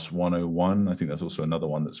Class 101. I think that's also another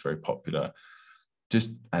one that's very popular.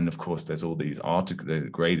 And of course, there's all these the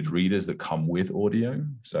graded readers that come with audio.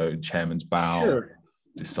 So Chairman's Bow, sure.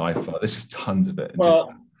 Decipher. There's just tons of it.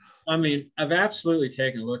 Well, I mean, I've absolutely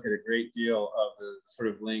taken a look at a great deal of the sort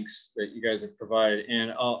of links that you guys have provided.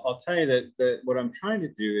 And I'll tell you that what I'm trying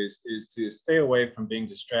to do is to stay away from being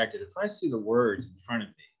distracted. If I see the words in front of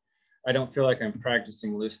me, I don't feel like I'm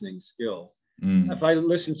practicing listening skills. If I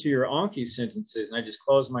listen to your Anki sentences and I just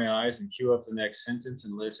close my eyes and cue up the next sentence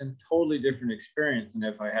and listen, totally different experience than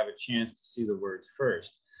if I have a chance to see the words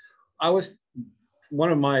first. You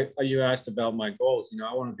asked about my goals.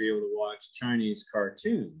 I want to be able to watch Chinese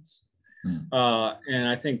cartoons. And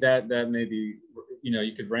I think that maybe,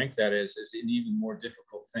 you could rank that as an even more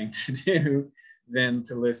difficult thing to do than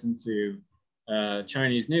to listen to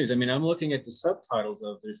Chinese news. I mean, I'm looking at the subtitles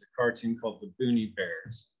there's a cartoon called The Boonie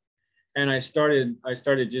Bears. And I started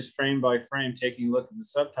just frame by frame taking a look at the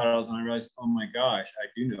subtitles, and I realized, oh my gosh, I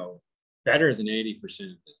do know better than 80%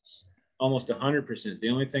 of this, almost 100%. The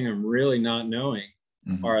only thing I'm really not knowing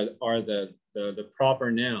are the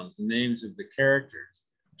proper nouns, the names of the characters.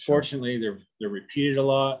 Sure. Fortunately, they're repeated a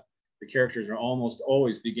lot. The characters are almost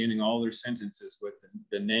always beginning all their sentences with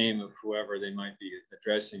the name of whoever they might be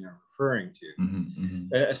addressing or referring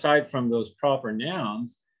to. Aside from those proper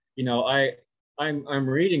nouns, I'm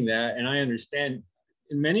reading that and I understand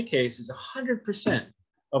in many cases 100%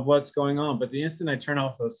 of what's going on. But the instant I turn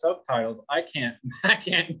off those subtitles, I can't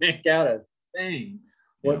make out a thing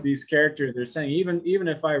what these characters are saying. Even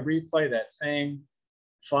if I replay that same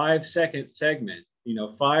 5-second segment,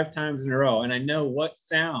 5 times in a row, and I know what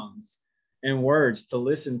sounds and words to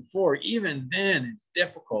listen for, even then it's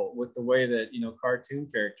difficult with the way that, cartoon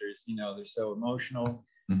characters, they're so emotional,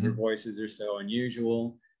 their voices are so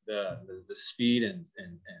unusual. The speed and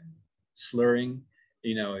slurring,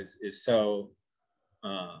 is so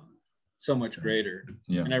much greater.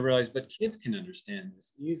 Yeah. And I realized, but kids can understand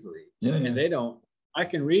this easily. And they don't. I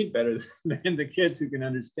can read better than the kids who can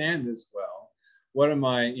understand this well. What am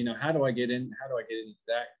I? How do I get in? How do I get into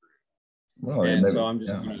that group? Well, and so I'm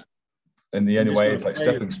just. And the only way it's like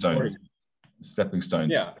stepping stones.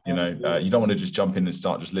 Yeah. You don't want to just jump in and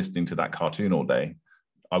start just listening to that cartoon all day.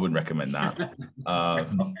 I wouldn't recommend that. I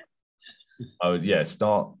would,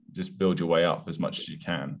 just build your way up as much as you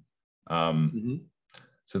can.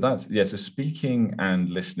 So so speaking and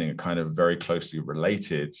listening are kind of very closely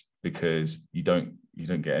related, because you don't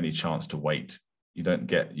get any chance to wait. You'd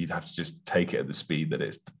have to just take it at the speed that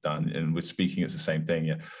it's done. And with speaking, it's the same thing.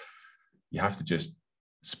 You have to just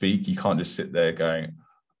speak. You can't just sit there going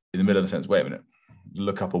in the middle of the sentence, wait a minute,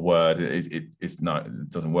 look up a word. It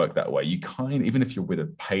doesn't work that way. Even if you're with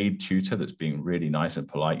a paid tutor that's being really nice and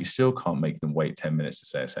polite, you still can't make them wait 10 minutes to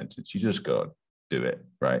say a sentence. You just got to do it,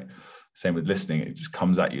 right? Same with listening. It just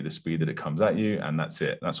comes at you the speed that it comes at you, and that's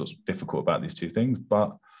it. That's what's difficult about these two things,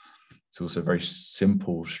 but it's also a very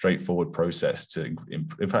simple, straightforward process to,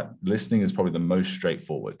 in fact, listening is probably the most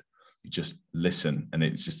straightforward. You just listen, and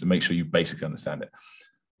it's just to make sure you basically understand it.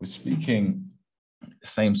 With speaking,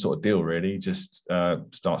 same sort of deal, really. Just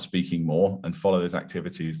start speaking more and follow those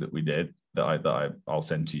activities that we did that I'll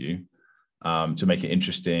send to you to make it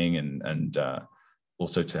interesting and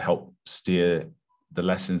also to help steer the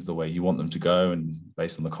lessons the way you want them to go and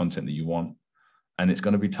based on the content that you want. And it's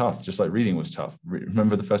going to be tough, just like reading was tough.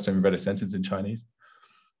 Remember the first time you read a sentence in Chinese?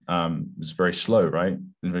 It was very slow, right?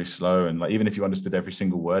 Very slow. And like, even if you understood every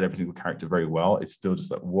single word, every single character very well, it's still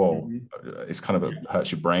just like, whoa, it's kind of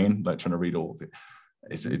hurts your brain, like trying to read all of it.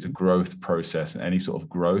 It's a growth process, and any sort of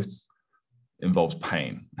growth involves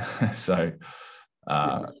pain. So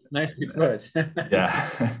nicely put.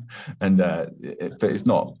 Yeah. And but it's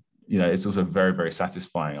not, it's also very, very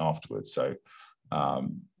satisfying afterwards. So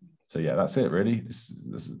yeah, that's it really.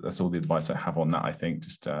 That's all the advice I have on that. I think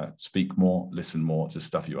just speak more, listen more to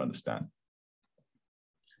stuff you understand.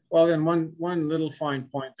 Well, then one little fine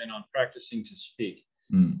point then on practicing to speak.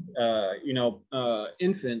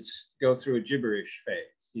 Infants go through a gibberish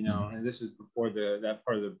phase, and this is before that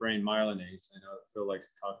part of the brain myelinates. I know Phil likes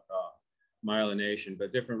to talk about myelination,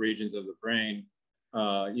 but different regions of the brain.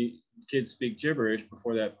 Kids speak gibberish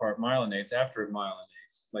before that part myelinates. After it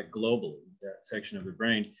myelinates, like globally, that section of the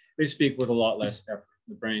brain, they speak with a lot less effort.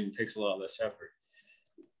 The brain takes a lot less effort.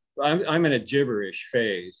 I'm in a gibberish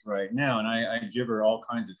phase right now, and I gibber all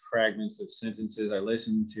kinds of fragments of sentences. I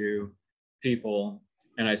listen to people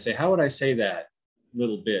and I say, how would I say that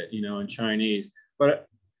little bit, in Chinese? But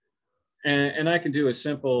and I can do a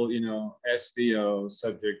simple, SVO,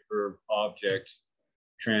 subject, verb, object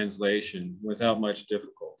translation without much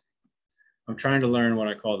difficulty. I'm trying to learn what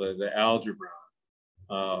I call the algebra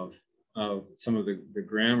of some of the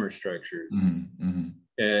grammar structures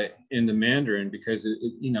in the Mandarin, because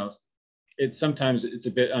it's sometimes it's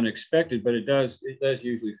a bit unexpected, but it does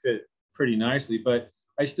usually fit pretty nicely. But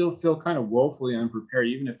I still feel kind of woefully unprepared,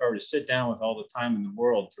 even if I were to sit down with all the time in the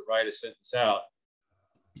world to write a sentence out,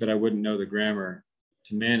 that I wouldn't know the grammar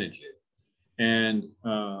to manage it. And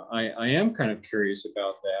I am kind of curious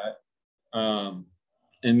about that.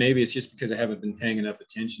 And maybe it's just because I haven't been paying enough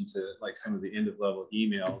attention to like some of the end of level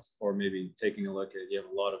emails, or maybe taking a look at, you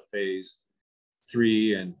have a lot of phase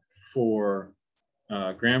 3 and 4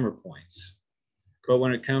 grammar points. But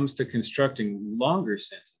when it comes to constructing longer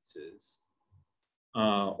sentences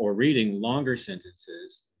or reading longer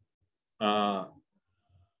sentences, I'm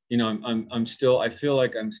still, I feel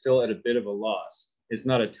like I'm still at a bit of a loss. It's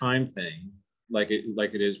not a time thing like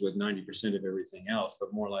it is with 90% of everything else,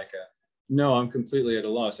 but more like no, I'm completely at a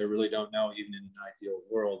loss. I really don't know, even in an ideal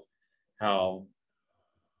world, how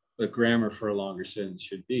the grammar for a longer sentence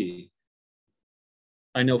should be.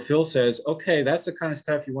 I know Phil says, okay, that's the kind of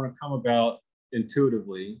stuff you want to come about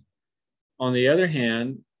intuitively. On the other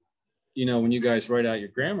hand, when you guys write out your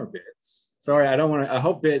grammar bits, sorry, I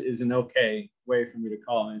hope bit is an okay way for me to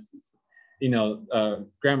call it,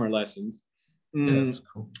 grammar lessons. Yes,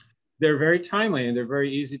 cool. They're very timely and they're very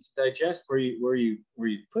easy to digest where you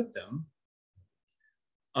put them.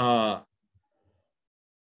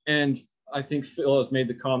 And I think Phil has made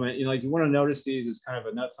the comment, you want to notice these as kind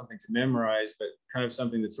of not something to memorize, but kind of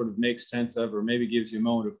something that sort of makes sense of, or maybe gives you a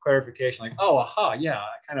moment of clarification, like, oh, aha, yeah,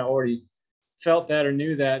 I kind of already felt that or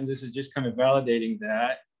knew that, and this is just kind of validating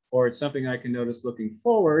that, or it's something I can notice looking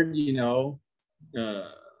forward,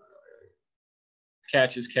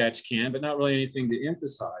 catch as catch can, but not really anything to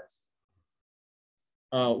emphasize.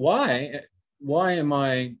 Why am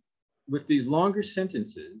I, with these longer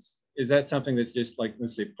sentences, is that something that's just like,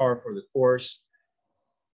 let's say, par for the course?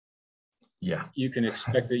 Yeah. You can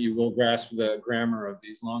expect that you will grasp the grammar of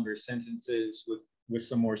these longer sentences with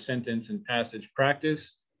some more sentence and passage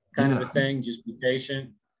practice kind of a thing. Just be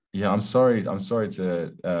patient. Yeah, I'm sorry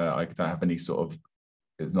to, I don't have any sort of,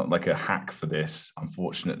 it's not like a hack for this,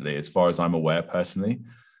 unfortunately, as far as I'm aware personally.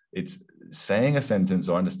 It's saying a sentence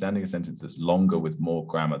or understanding a sentence that's longer with more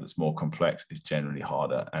grammar, that's more complex, is generally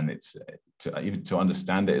harder. And it's to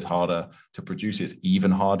understand it is harder. To produce it's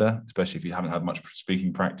even harder, especially if you haven't had much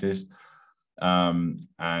speaking practice. And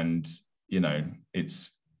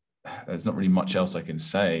there's not really much else I can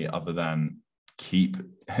say other than keep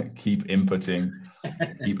inputting,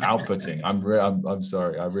 keep outputting. I'm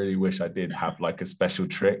sorry. I really wish I did have like a special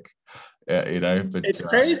trick, but it's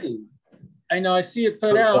crazy. I know, I see it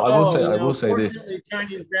put out. I will say this.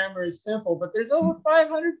 Chinese grammar is simple, but there's over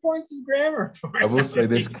 500 points of grammar. I will say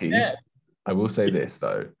this, Keith. I will say this,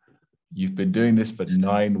 though. You've been doing this for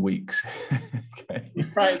 9 weeks. Okay.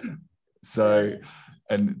 Right. So,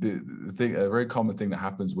 and the thing, a very common thing that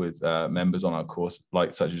happens with members on our course,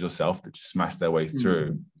 like such as yourself, that just smash their way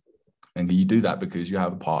through. And you do that because you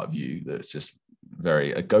have a part of you that's just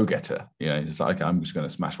very a go-getter. It's like, okay, I'm just going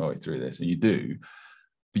to smash my way through this. And you do.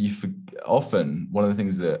 But often, one of the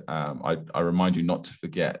things that I remind you not to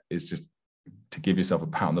forget is just to give yourself a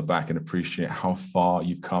pat on the back and appreciate how far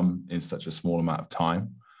you've come in such a small amount of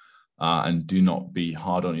time, and do not be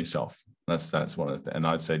hard on yourself. That's one of the, and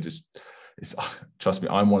I'd say trust me,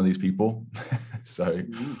 I'm one of these people, so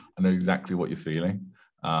I know exactly what you're feeling.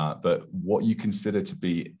 But what you consider to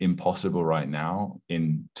be impossible right now,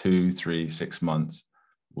 in 2, 3, 6 months,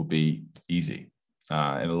 will be easy in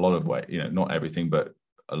a lot of ways. Not everything, but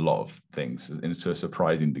a lot of things, and to a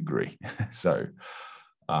surprising degree. So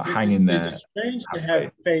hang in there. It's strange to have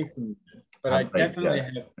faith in it, but I definitely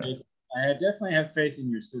have faith. I definitely have faith in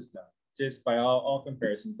your system, just by all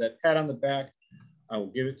comparisons. That pat on the back, I will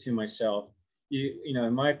give it to myself.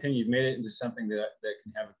 In my opinion, you've made it into something that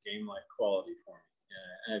can have a game-like quality for me,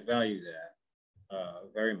 and I value that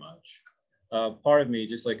very much. Part of me,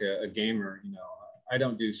 just like a gamer, I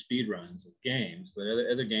don't do speed runs of games, but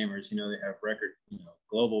other gamers, they have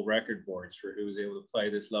global record boards for who was able to play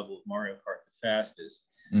this level of Mario Kart the fastest.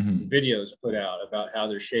 videos put out about how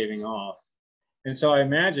they're shaving off. And so I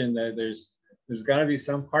imagine that there's got to be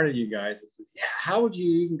some part of you guys that says, yeah, how would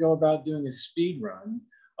you even go about doing a speed run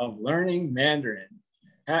of learning Mandarin?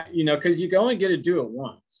 You know, because you can only get to do it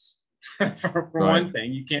once. for one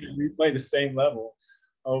thing, you can't replay the same level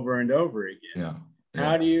over and over again. Yeah.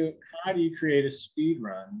 How do you create a speed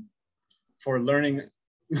run for learning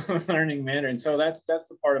Mandarin? So that's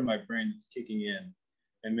the part of my brain that's kicking in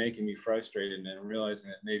and making me frustrated, and realizing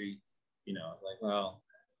that maybe, you know, like, well,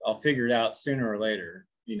 I'll figure it out sooner or later,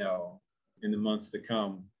 you know, in the months to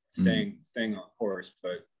come, staying on course.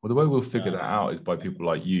 But the way we'll figure that out is by people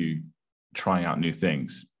like you trying out new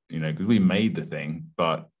things, you know, because we made the thing,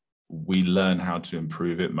 but we learn how to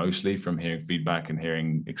improve it mostly from hearing feedback and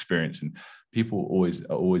hearing experience. And people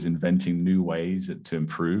are always inventing new ways to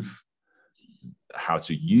improve how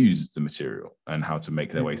to use the material and how to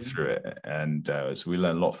make their way through it. And so we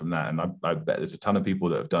learn a lot from that. And I bet there's a ton of people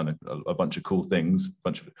that have done a bunch of cool things, a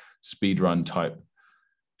bunch of speed run type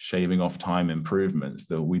shaving off time improvements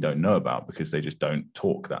that we don't know about because they just don't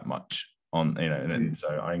talk that much on, you know. And so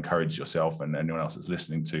I encourage yourself and anyone else that's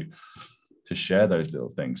listening to share those little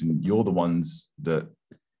things. And you're the ones that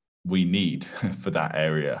we need for that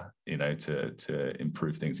area, you know, to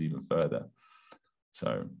improve things even further.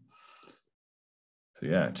 So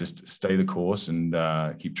yeah, just stay the course and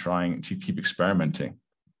keep trying to keep experimenting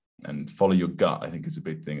and follow your gut. I think is a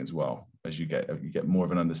big thing as well. As you get more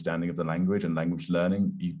of an understanding of the language and language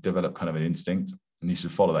learning, you develop kind of an instinct, and you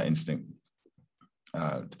should follow that instinct.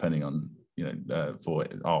 Depending on, you know,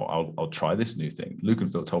 I'll try this new thing. Luke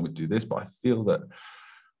and Phil told me to do this, but I feel that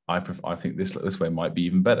I think this way might be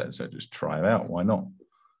even better. So just try it out. Why not?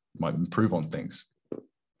 Might improve on things.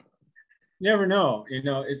 Never know. You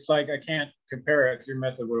know, it's like I can't compare it. Your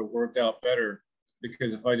method would have worked out better,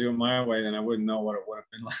 because if I do it my way, then I wouldn't know what it would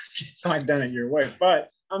have been like if I'd done it your way. But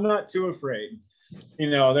I'm not too afraid. You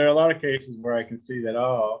know, there are a lot of cases where I can see that,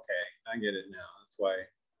 oh, okay, I get it now.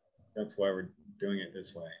 That's why we're doing it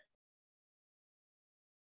this way.